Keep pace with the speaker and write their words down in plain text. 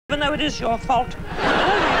even though it is your fault.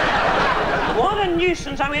 What a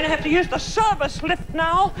nuisance. I'm going to have to use the service lift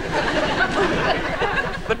now.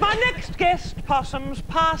 But my next guest, Possums,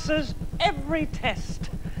 passes every test.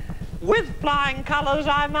 With flying colours,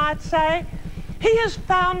 I might say. He has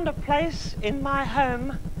found a place in my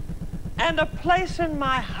home and a place in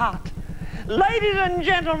my heart. Ladies and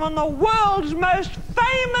gentlemen, the world's most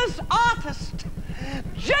famous artist,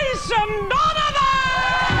 Jason Donovan!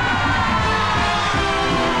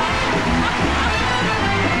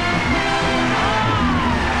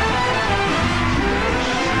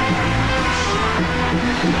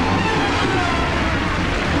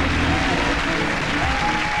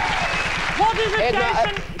 What is it,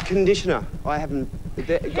 Jason? Conditioner. I haven't... I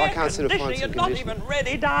can't seem to find some You're not even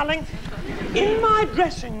ready, darling. In my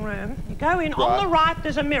dressing room, you go in, on the right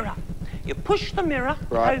there's a mirror. You push the mirror,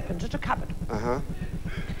 it opens, it's a cupboard.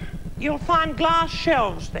 You'll find glass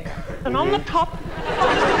shelves there. And on the top,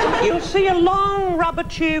 you'll see a long rubber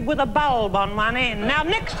tube with a bulb on one end. Now,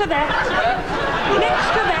 next to that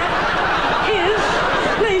is...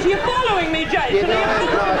 Please, you're following me, Jason.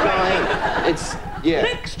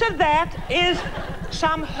 Next to that is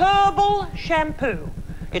some herbal shampoo.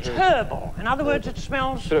 It's herbal. In other words, it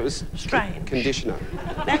smells strange. Conditioner.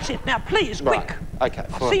 That's it. Now, please, quick. Okay,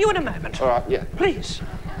 I'll see you in a moment. All right, yeah. Please.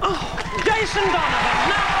 Oh, Jason Donovan.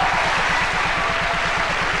 Now...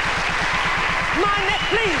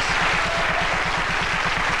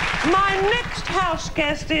 My next house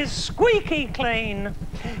guest is squeaky clean.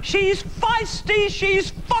 She's feisty,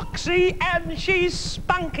 she's foxy, and she's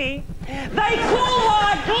spunky. They call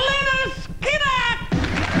her Glennis Kinnock!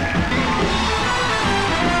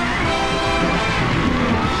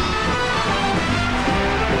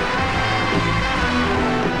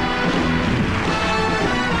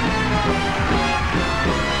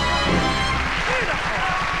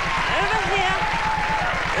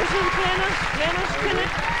 Glennis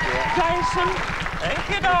Kinnock, Jason, thank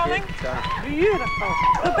you, darling. Beautiful.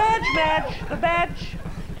 The badge.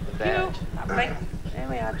 Lovely. There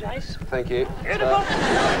we are, Jace. Thank you. Beautiful.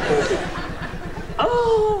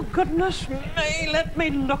 Oh, goodness me, let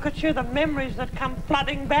me look at you, the memories that come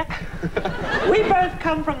flooding back. We both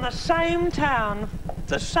come from the same town,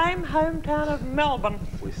 the same hometown of Melbourne.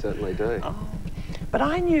 We certainly do. Oh, but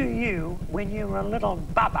I knew you when you were a little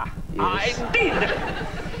bubba. Yes. I did.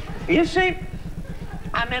 You see,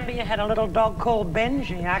 I remember you had a little dog called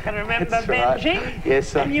Benji. I can remember Benji. Right.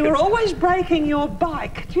 Yes. And you were always breaking your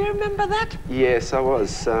bike. Do you remember that? Yes, I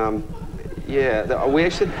was. Yeah, we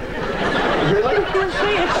actually... Really? You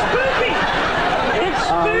see, it's spooky. It's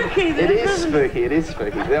spooky. It is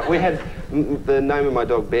spooky. We had the name of my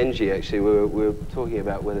dog, Benji, actually. We were talking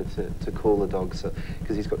about whether to call the dog,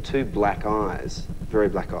 because he's got two black eyes, very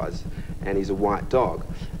black eyes, and he's a white dog.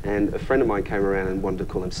 And a friend of mine came around and wanted to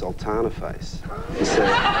call him Sultana Face. He said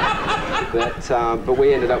that, but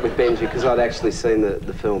we ended up with Benji because I'd actually seen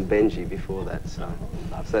the film Benji before that, so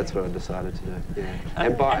that's what I decided to do. Yeah.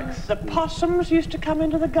 And bikes. And the possums used to come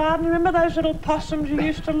into the garden. Remember those little possums you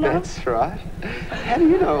used to love? That's right. How do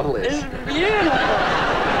you know all this? It's beautiful.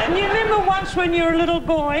 And you remember once when you were a little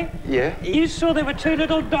boy? Yeah. You saw there were two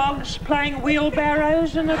little dogs playing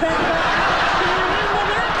wheelbarrows in the back. Do you remember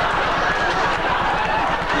that?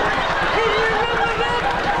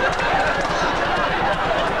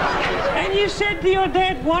 You said to your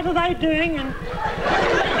dad, what are they doing?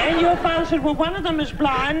 And your father said, well, one of them is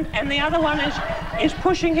blind and the other one is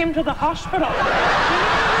pushing him to the hospital. Do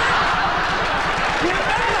you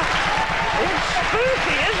remember? It's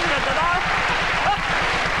spooky, isn't it?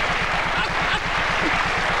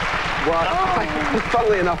 Well,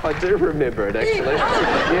 funnily enough, I do remember it, actually.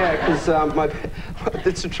 Yeah, because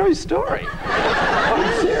it's a true story.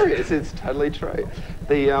 I'm serious, it's totally true.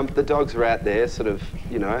 The dogs were out there, sort of,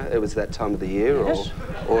 you know, it was that time of the year, or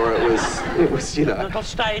it was, you know... A little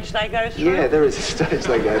stage they go through? Yeah, there is a stage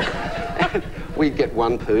they go through. We'd get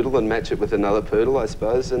one poodle and match it with another poodle, I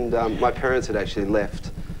suppose, and my parents had actually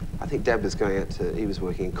left. I think Dad was going out to... He was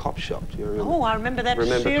working in Cop Shop, do you remember? Oh, I remember that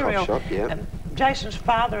serial. Cop Shop, yeah. Jason's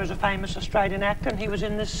father is a famous Australian actor, and he was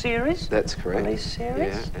in this series. That's correct. Police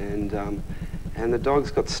series. Yeah, and the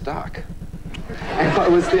dogs got stuck. And I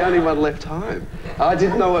was the only one left home. I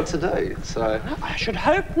didn't know what to do, so... I should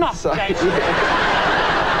hope not, Jason.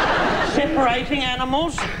 Yeah. Separating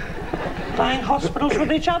animals, playing hospitals with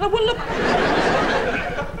each other. Well, look,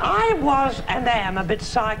 I was and am a bit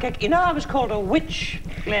psychic. You know, I was called a witch,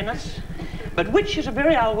 Glennis. But witch is a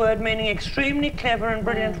very old word meaning extremely clever and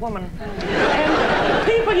brilliant woman. And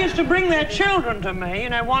people used to bring their children to me, you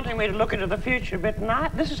know, wanting me to look into the future a bit,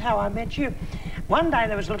 and this is how I met you. One day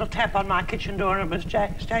there was a little tap on my kitchen door, and it was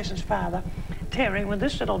Jason's father. Terry with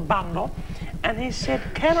this little bundle, and he said,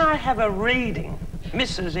 "Can I have a reading?"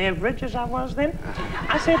 Mrs. Everidge, as I was then.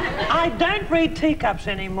 I said, "I don't read teacups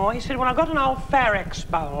anymore." He said, "Well, I've got an old Farex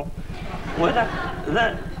bowl with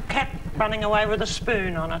the cat running away with a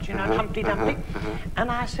spoon on it, you know, Humpty Dumpty." And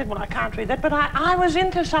I said, "Well, I can't read that." But I was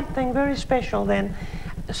into something very special then,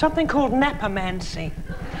 something called napomancy.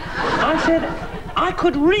 I said, I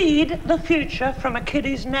could read the future from a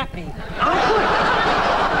kiddie's nappy. I could.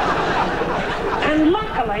 And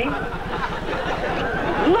luckily,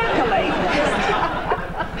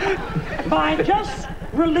 by just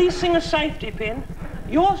releasing a safety pin,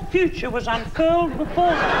 your future was unfurled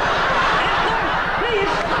before you.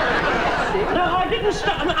 Please. No,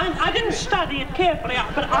 I didn't study it carefully,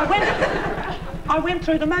 but I went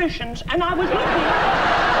through the motions, and I was looking.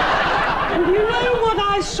 And you know what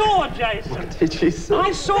I saw, Jason? What did you see?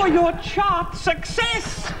 I saw your chart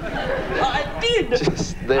success. I did.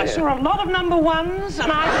 Just there. I saw a lot of number ones, and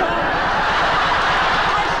I saw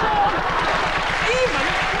even.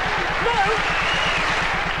 No.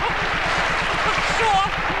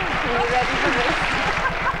 Are you ready for this?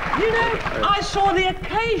 You know, I saw the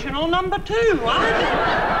occasional number 2.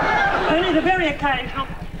 Only the very occasional.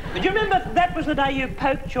 But you remember that was the day you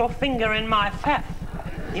poked your finger in my faff?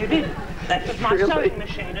 You did. That was my sewing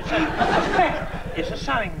machine. It's a faff. It's a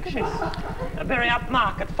sewing machine. A very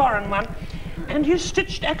upmarket foreign one. And you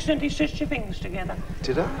accidentally stitched your fingers together.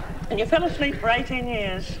 Did I? And you fell asleep for 18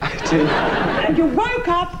 years. I did. And you woke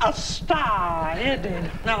up a star. You did.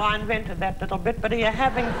 No, I invented that little bit, but are you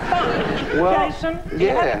having fun, Well, Jason? Are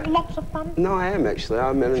yeah. you having lots of fun? No, I am actually.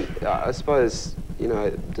 I mean, I suppose, you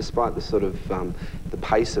know, despite the sort of the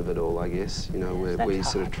pace of it all, I guess, you know, we're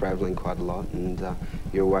sort of travelling quite a lot, and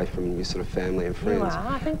you're away from your sort of family and friends. You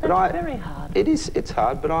are. I think that's very hard. It is. It's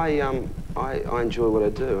hard, but I enjoy what I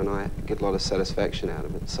do, and I get a lot of satisfaction out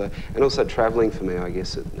of it. So, and also travelling for me, I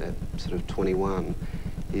guess, at sort of 21,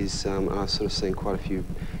 is I've sort of seen quite a few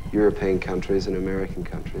European countries and American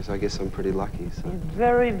countries. I guess I'm pretty lucky. So. You're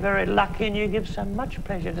very, very lucky, and you give so much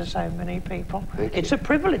pleasure to so many people. Thank you. It's a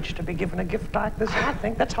privilege to be given a gift like this, I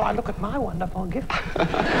think. That's how I look at my wonderful gift.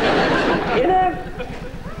 You know,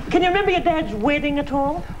 can you remember your dad's wedding at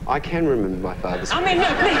all? I can remember my father's I mean,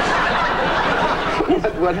 no, please.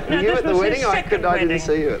 Were No, you at the wedding? I didn't wedding.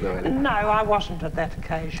 see you at the wedding. No, I wasn't at that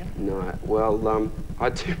occasion. No. Well, I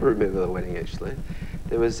do remember the wedding, actually.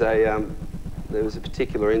 There was a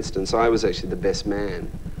particular instance. I was actually the best man.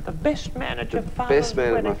 The best man at your father's Best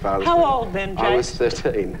man wedding. at my father's How wedding. old then, Jason? I was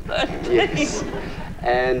 13. 13. Yes.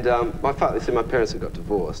 And my parents had got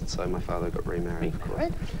divorced, so my father got remarried, of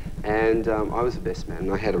course. And I was the best man,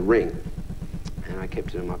 and I had a ring. And I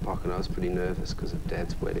kept it in my pocket. I was pretty nervous because of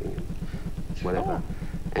Dad's wedding and whatever. Sure.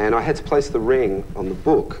 And I had to place the ring on the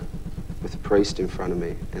book with the priest in front of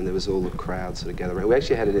me, and there was all the crowd sort of gathered around. We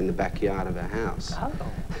actually had it in the backyard of our house. Oh.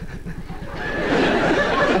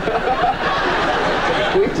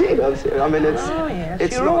 We did. I mean, it's. Oh, yes.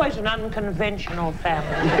 It's You're not always an unconventional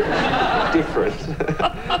family. different.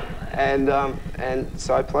 And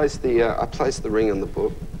so I placed the ring on the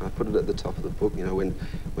book. I put it at the top of the book. You know,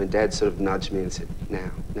 when Dad sort of nudged me and said,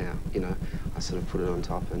 now, you know, I sort of put it on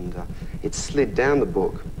top, and it slid down the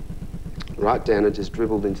book, right down, and just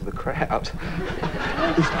dribbled into the crowd.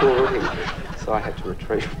 This poor ring. So I had to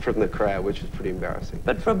retreat from the crowd, which was pretty embarrassing.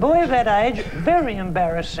 But for a boy of that age, very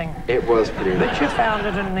embarrassing. It was pretty embarrassing. But you found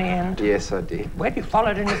it in the end. Yes, I did. Well, you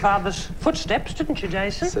followed in your father's footsteps, didn't you,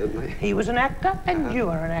 Jason? Certainly. He was an actor, and you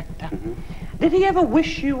were an actor. Did he ever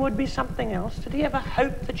wish you would be something else? Did he ever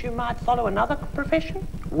hope that you might follow another profession?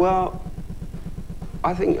 Well,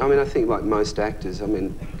 I think like most actors, I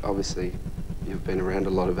mean, obviously, you've been around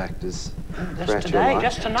a lot of actors throughout your life.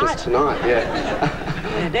 Just tonight. Just tonight, yeah.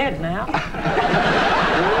 They're dead now.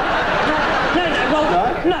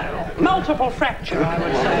 No. Multiple fracture, I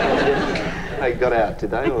would say. They got out,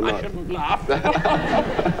 did they, or not? I shouldn't laugh.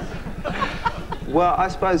 Well, I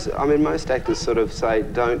suppose, I mean, most actors sort of say,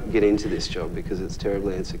 don't get into this job because it's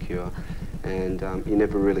terribly insecure, and you're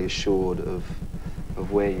never really assured of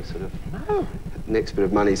where you sort of next bit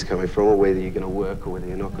of money's coming from, or whether you're going to work or whether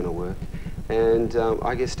you're not going to work. And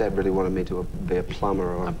I guess Dad really wanted me to be a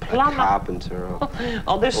plumber or a carpenter.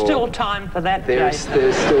 Oh, there's still time for that, There's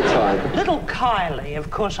still time. Little Kylie,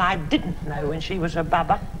 of course, I didn't know when she was a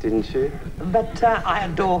bubba. Didn't you? But I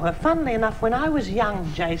adore her. Funnily enough, when I was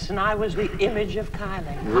young, Jason, I was the image of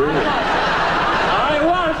Kylie. Really? I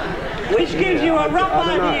was. Which gives you a rough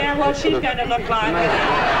idea what she's going to look like.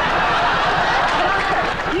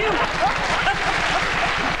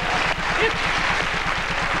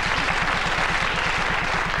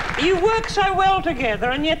 You work so well together,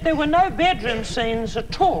 and yet there were no bedroom scenes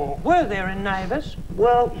at all, were there, in Neighbours?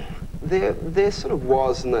 Well, there sort of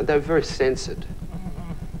was, and they were very censored.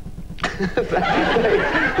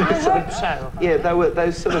 I hope so. Yeah,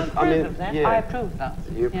 they sort of. I approve of that. Yeah. I approve that.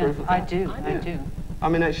 You approve of that? I do. I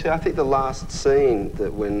mean, actually, I think the last scene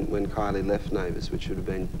that when Kylie left Neighbours, which would have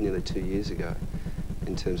been nearly 2 years ago,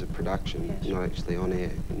 in terms of production, yes. not actually on air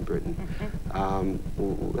in Britain,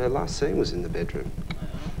 her last scene was in the bedroom.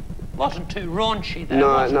 Wasn't too raunchy, though.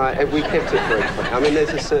 No, we kept it very clean. I mean,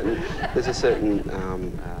 there's a certain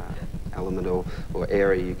element or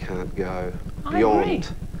area you can't go beyond.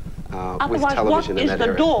 Otherwise, with television what in is that the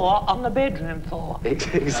area. door on the bedroom for?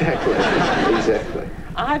 Exactly.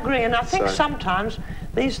 I agree, and I think So- sometimes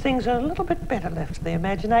these things are a little bit better left to the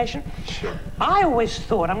imagination. Sure. I always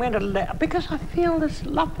thought I'm going to because I feel this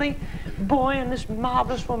lovely boy and this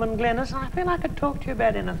marvellous woman, Glenys, and I feel I could talk to you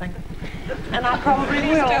about anything. And I probably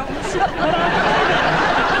will. But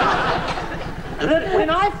I that when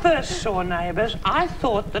I first saw Neighbours, I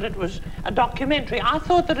thought that it was a documentary. I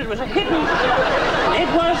thought that it was a hidden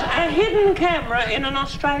camera in an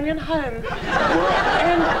Australian home.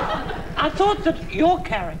 And I thought that your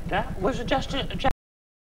character was just a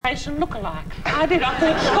Jason lookalike. I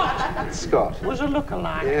thought Scott was a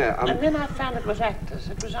lookalike. Yeah, and then I found it was actors.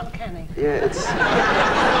 It was uncanny. Yeah, I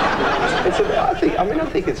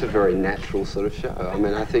think it's a very natural sort of show. I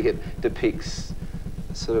mean, I think it depicts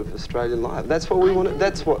sort of Australian life. That's what we wanted.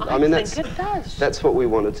 That's what I mean. Think it does. That's what we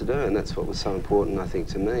wanted to do, and that's what was so important. I think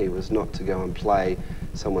to me was not to go and play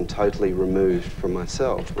someone totally removed from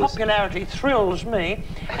myself. Its popularity thrills me,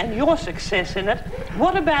 and your success in it.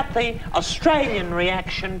 What about the Australian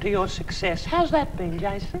reaction to your success? How's that been,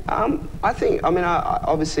 Jason? I think. I mean, I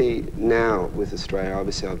obviously now with Australia,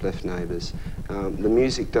 obviously I've left Neighbours. The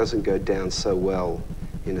music doesn't go down so well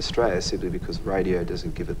in Australia simply because radio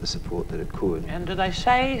doesn't give it the support that it could. And do they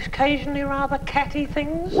say occasionally rather catty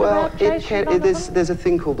things? Well, about Jason there's a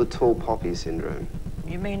thing called the tall poppy syndrome.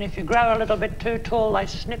 You mean if you grow a little bit too tall, they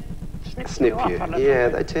snip you off a little Yeah,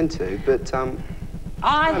 bit? they tend to, but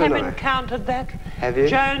I have know. encountered that. Have you?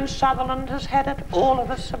 Joan Sutherland has had it. All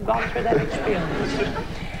of us have gone through that experience.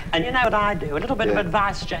 And you know what I do? A little bit of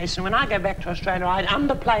advice, Jason. When I go back to Australia, I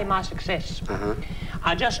underplay my success.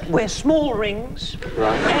 I just wear small rings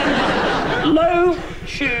and low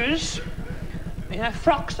shoes, you know,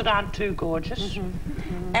 frocks that aren't too gorgeous.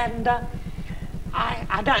 And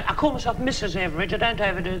I call myself Mrs. Everidge. I don't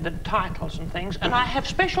overdo the titles and things. And I have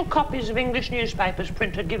special copies of English newspapers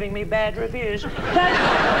printed giving me bad reviews. They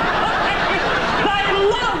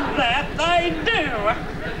love that. They do.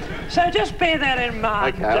 So just bear that in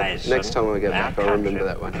mind, okay, Jason. next time I go back, I'll remember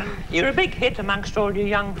that one. You're a big hit amongst all your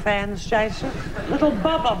young fans, Jason. Little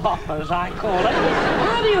bubba boppers, I call it.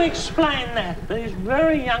 How do you explain that? These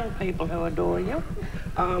very young people who adore you.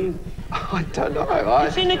 I don't know.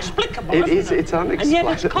 It's inexplicable, It is. isn't it? It's unexplainable. And yet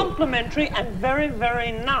it's complimentary and very,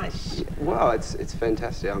 very nice. Well, it's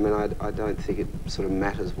fantastic. I mean, I don't think it sort of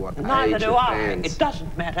matters what Neither age do of I. fans. It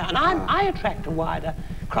doesn't matter. And I attract a wider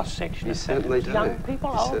cross-section You of certainly fans. do. Young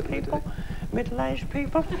people, You old certainly people, do. middle-aged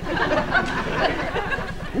people.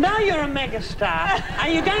 Now you're a megastar. Are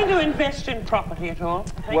you going to invest in property at all?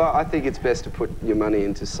 Well, I think it's best to put your money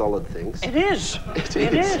into solid things. It is. It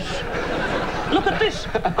It is. is. Look at this.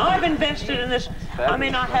 I've invested in this. I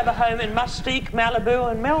mean, I have a home in Mustique, Malibu,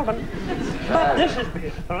 and Melbourne. But this is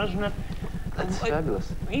beautiful, isn't it? That's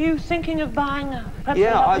fabulous. Are you thinking of buying a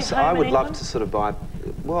Yeah, lovely home I in would love England? to sort of buy.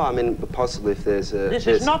 Well, I mean, possibly if there's a. This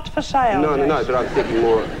is not for sale. No, Jason. but I'm thinking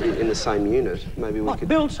more in the same unit. Maybe we What, could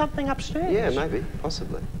build something upstairs? Yeah, maybe,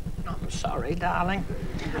 possibly. I'm sorry, darling.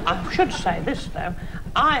 I should say this, though.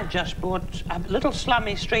 I've just bought a little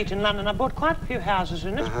slummy street in London. I bought quite a few houses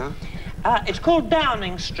in it. It's called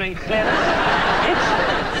Downing Street,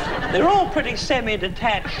 Glenys. They're all pretty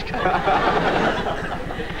semi-detached.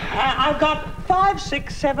 I've got 5,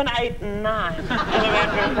 6, 7, 8, and 9, as a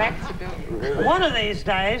matter of fact. One of these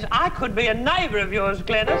days, I could be a neighbour of yours,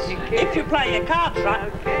 Glenys, if you play your cards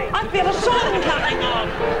right. I feel a song coming on.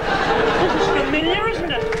 This is familiar,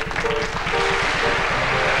 isn't it?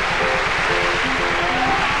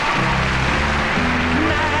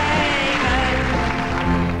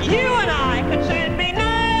 Neighbours, you and I could soon be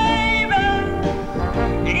neighbours.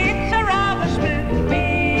 It's a rather smooth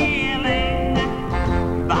feeling,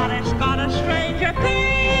 but it's got a strange appeal.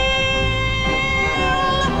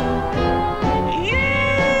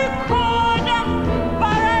 You could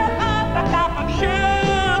borrow half a cup of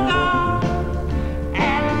sugar,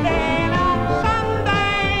 and then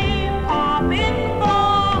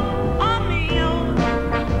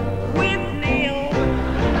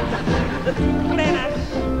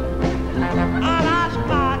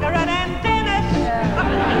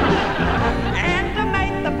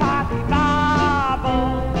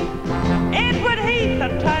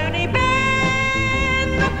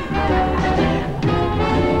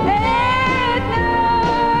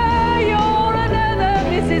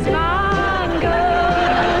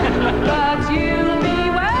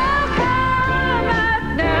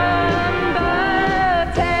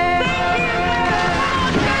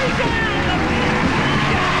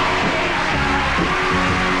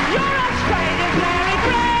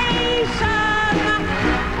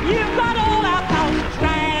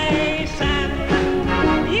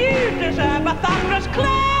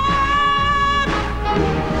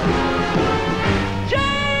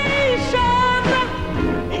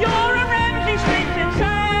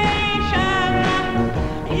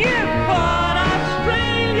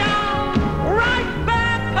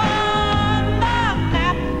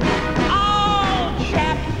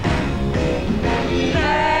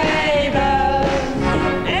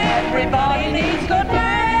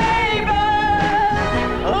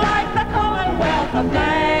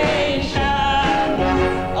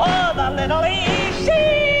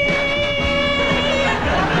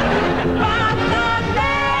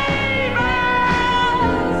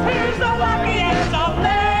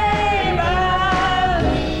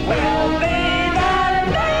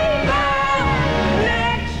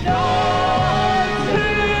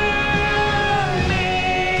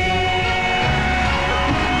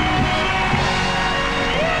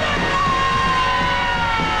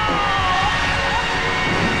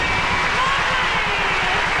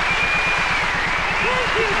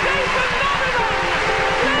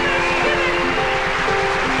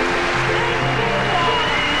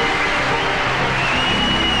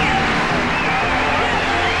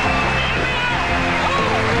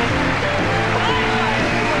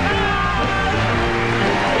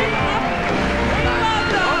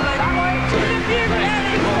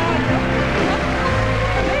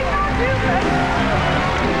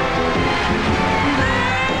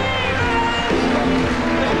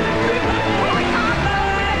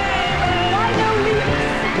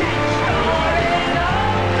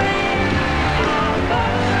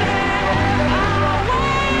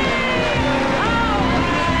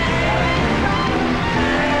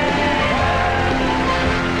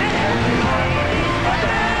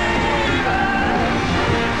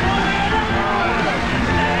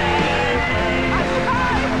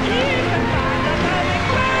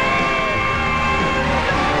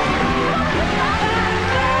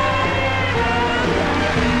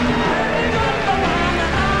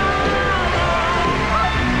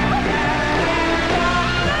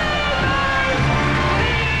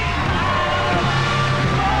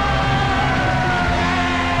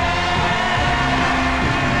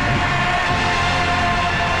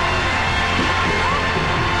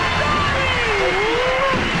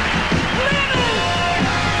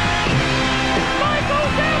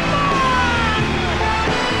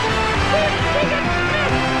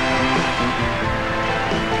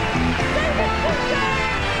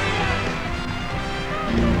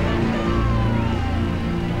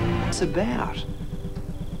this about?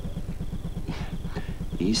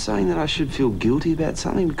 Are you saying that I should feel guilty about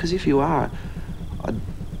something? Because if you are, I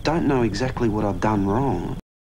don't know exactly what I've done wrong.